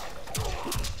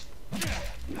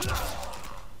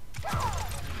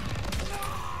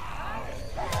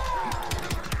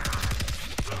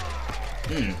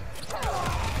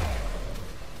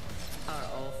 Are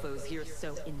all foes here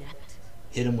so inept?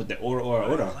 Hit him with the Ora.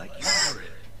 Like you heard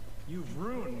it. You've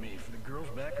ruined me for the girls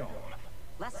back home.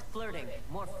 Less flirting,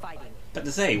 more fighting. About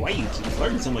to say, why you keep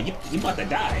flirting so much? You about to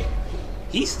die.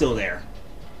 He's still there.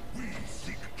 We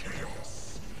seek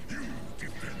chaos. You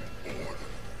defend order.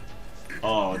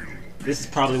 Oh, this is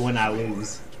probably when I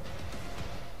lose.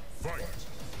 Fight.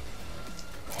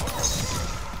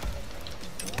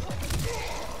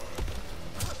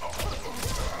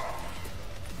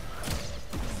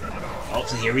 Oh,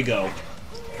 so here we go.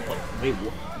 Wait,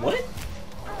 what?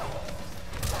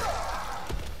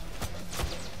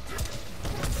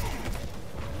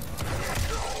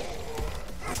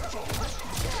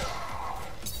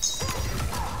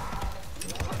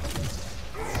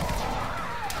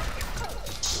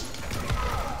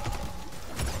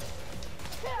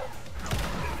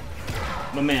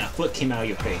 My man, a foot came out of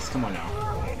your face. Come on now.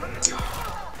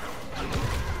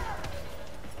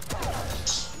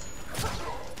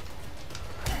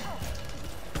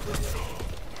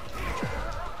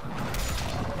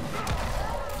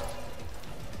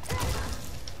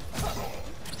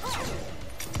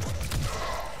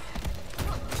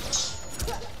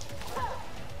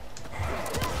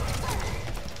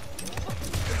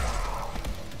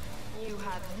 You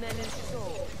have many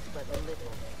souls, but little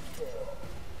skill.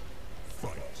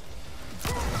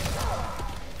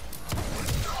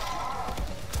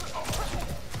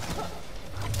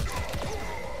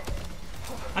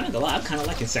 I'm not gonna lie, I'm kinda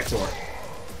liking Sektor.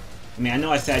 I mean, I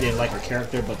know I said I didn't like her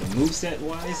character, but the moveset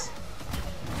wise.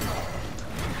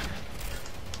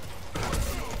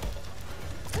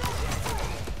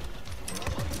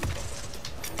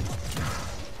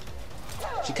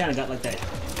 She kinda got like that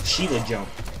Sheila jump.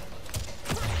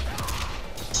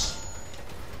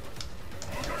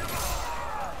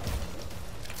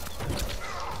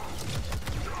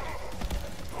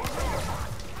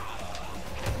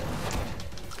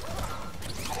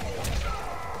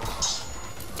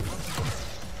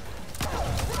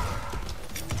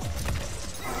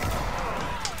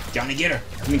 Johnny, get her!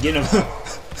 Let me get him.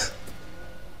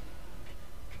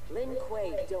 Lin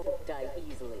Kuei don't die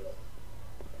easily.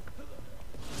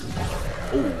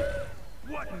 Oh.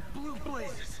 What in blue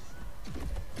blazes?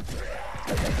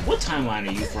 What timeline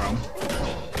are you from?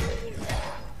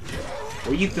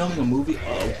 Were you filming a movie?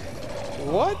 Oh.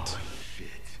 What?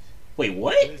 Wait,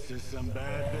 what? This is some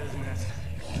bad business.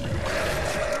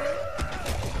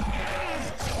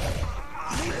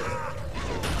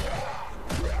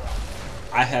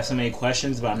 I have so many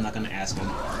questions, but I'm not gonna ask them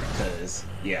because,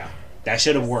 yeah, that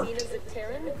should have worked. Is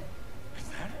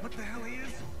that what the hell he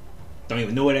is? Don't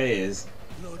even know what that is.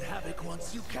 Lord Havoc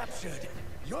wants you captured.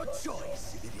 Your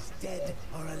choice if it is dead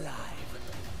or alive.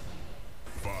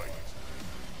 Fight.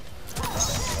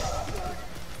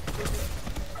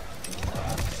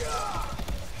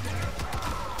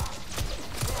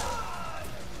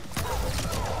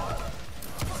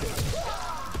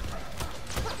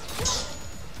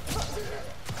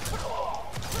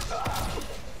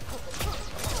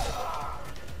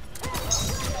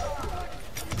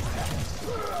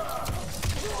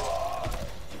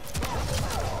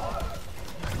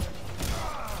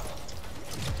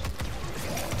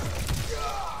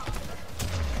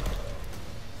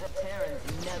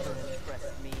 Terrans never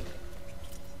impressed me.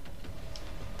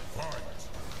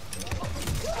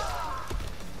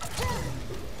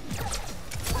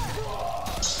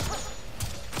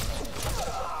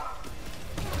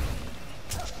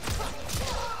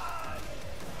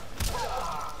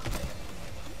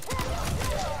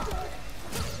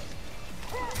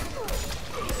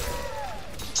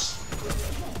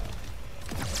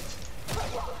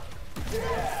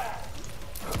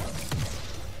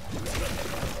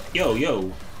 Yo,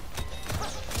 yo.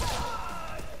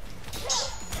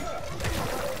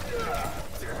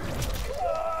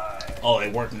 Oh,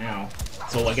 it worked now.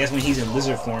 So I guess when he's in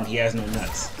lizard form, he has no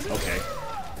nuts. Okay.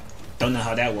 Don't know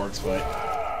how that works, but...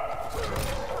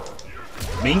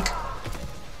 Mink?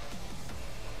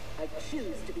 I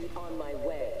choose to be on my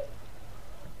way.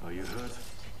 Are you hurt?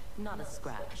 Not a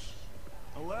scratch.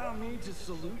 Allow me to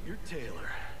salute your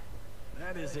tailor.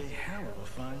 That is a hell of a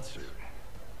fine suit.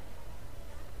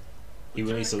 He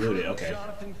really saluted, okay.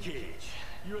 Jonathan Cage,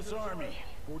 U.S. Army,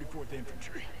 44th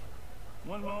Infantry.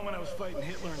 One moment I was fighting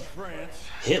Hitler in France.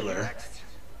 Hitler? Next,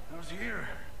 I was here,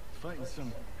 fighting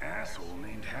some asshole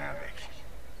named Havoc.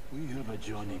 We have a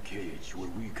Johnny Cage where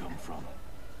we come from.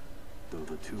 Though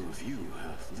the two of you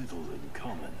have little in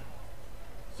common.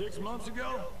 6 months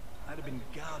ago, I'd have been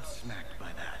gobsmacked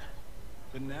by that.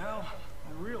 But now,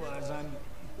 I realize I'm...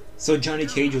 So Johnny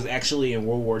Cage was actually in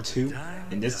World War II?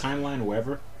 In this timeline, or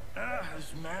wherever?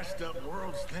 This mashed up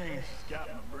world's thing has got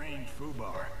my brain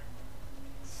foobar.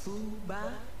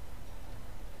 Foobar?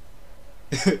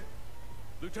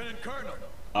 Lieutenant Colonel!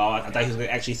 Oh, I thought he was going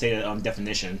to actually say the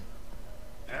definition.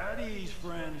 At ease,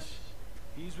 friends.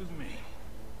 He's with me.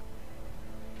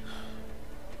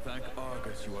 Thank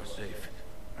Argus you are safe.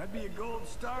 I'd be a gold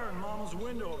star in Mama's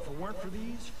window if it weren't for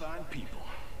these fine people.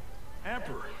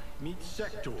 Emperor, meet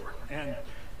Sektor, and...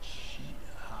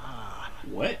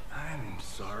 What? I'm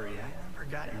sorry, I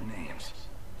forgot your names.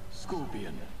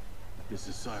 Scorpion, this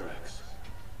is Cyrax.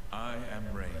 I am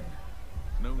Rain.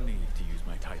 No need to use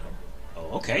my title.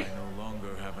 Oh, okay. I no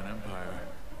longer have an empire.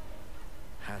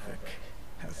 Havoc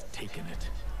has taken it.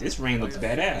 This Rain looks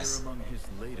badass. You're among his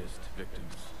latest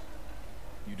victims.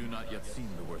 You do not yet seem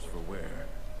the worse for wear.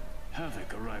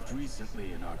 Havoc arrived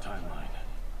recently in our timeline,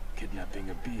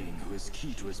 kidnapping a being who is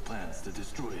key to his plans to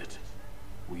destroy it.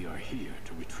 We are here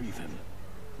to retrieve him.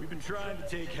 We've been trying to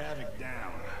take Havoc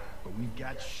down, but we've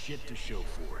got shit to show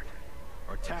for it.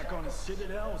 Our attack on his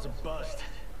citadel was a bust.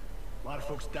 A lot of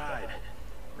folks died.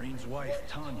 Rain's wife,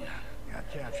 Tanya,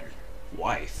 got captured.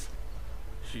 Wife?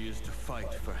 She is to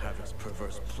fight for Havoc's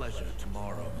perverse pleasure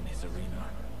tomorrow in his arena.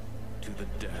 To the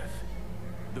death.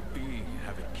 The being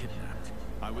Havoc kidnapped.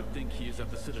 I would think he is at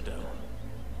the Citadel.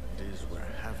 It is where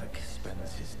Havoc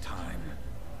spends his time.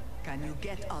 Can you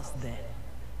get us there?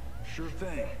 Sure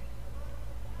thing.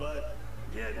 But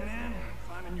getting in,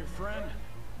 finding your friend,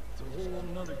 it's a whole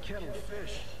nother kettle of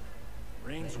fish.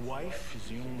 Rain's wife is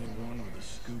the only one with a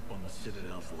scoop on the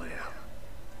Citadel's layout.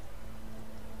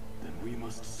 Then we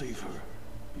must save her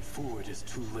before it is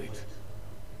too late.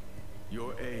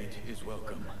 Your aid is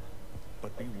welcome,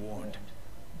 but be warned,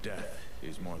 death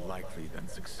is more likely than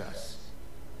success.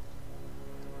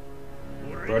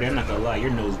 Brody, I'm not gonna lie,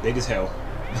 your nose big as hell.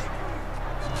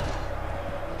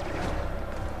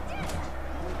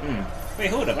 Wait,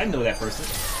 hold up, I know that person.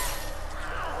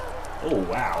 Oh,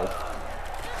 wow.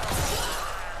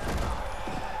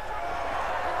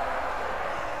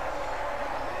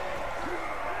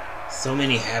 So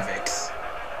many Havocs.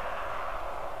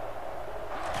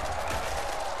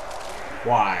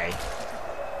 Why?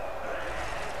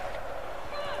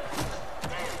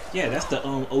 Yeah, that's the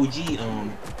OG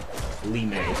Lee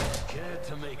May. Care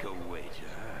to make a wager?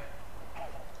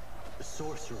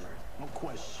 sorcerer, no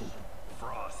question.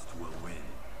 Frost will win.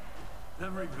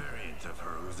 Every variant of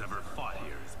her who's ever fought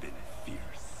here has been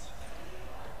fierce.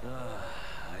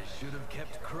 I should have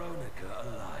kept Kronika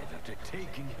alive after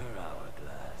taking her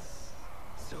hourglass.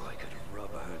 So I could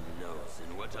rub her nose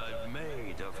in what I've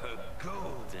made of her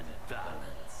golden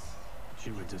balance.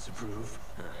 She would disapprove?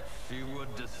 She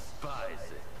would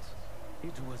despise it.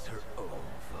 It was her own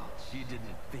fault. She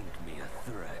didn't think me a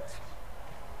threat.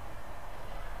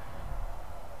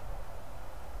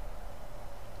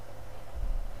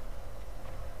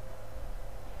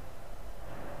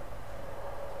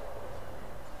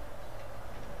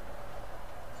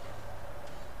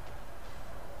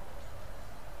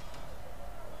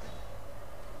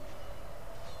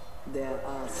 There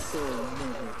are so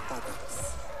many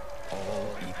Havocs.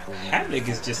 All equally. Havoc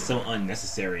is just so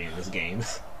unnecessary in this game.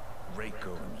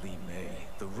 Reiko and Li Mei,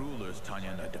 the rulers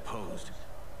Tanya and I deposed,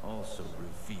 also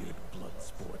revered blood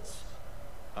sports.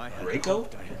 I had Reiko?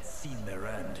 hoped I had seen their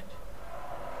end.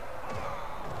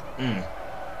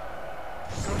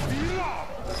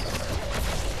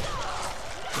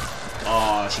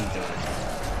 Oh, she's done.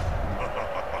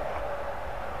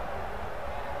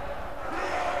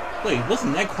 Wait,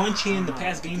 wasn't that crunchy in the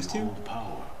past games too?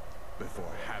 Power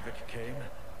before Havoc came,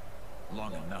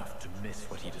 long enough to miss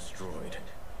what he destroyed.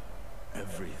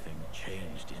 Everything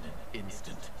changed in an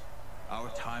instant. Our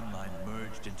timeline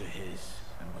merged into his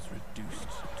and was reduced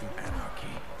to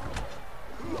anarchy.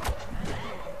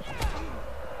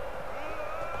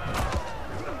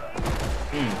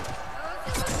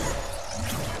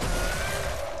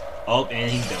 Oh,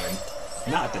 and he's done.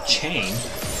 Not the chain.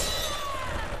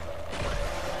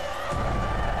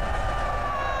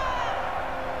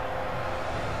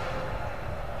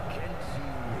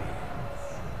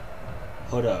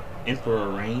 Hold up, Emperor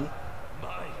Reign?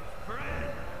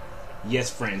 Yes,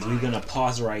 friends, we're gonna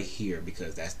pause right here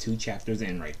because that's 2 chapters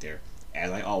in right there,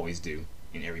 as I always do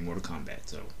in every Mortal Kombat.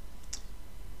 So,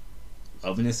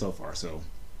 loving it so far. So,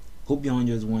 hope y'all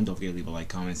enjoyed this one. Don't forget to leave a like,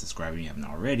 comment, subscribe if you haven't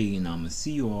already, and I'm gonna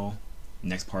see you all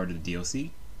next part of the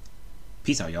DLC.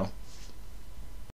 Peace out, y'all.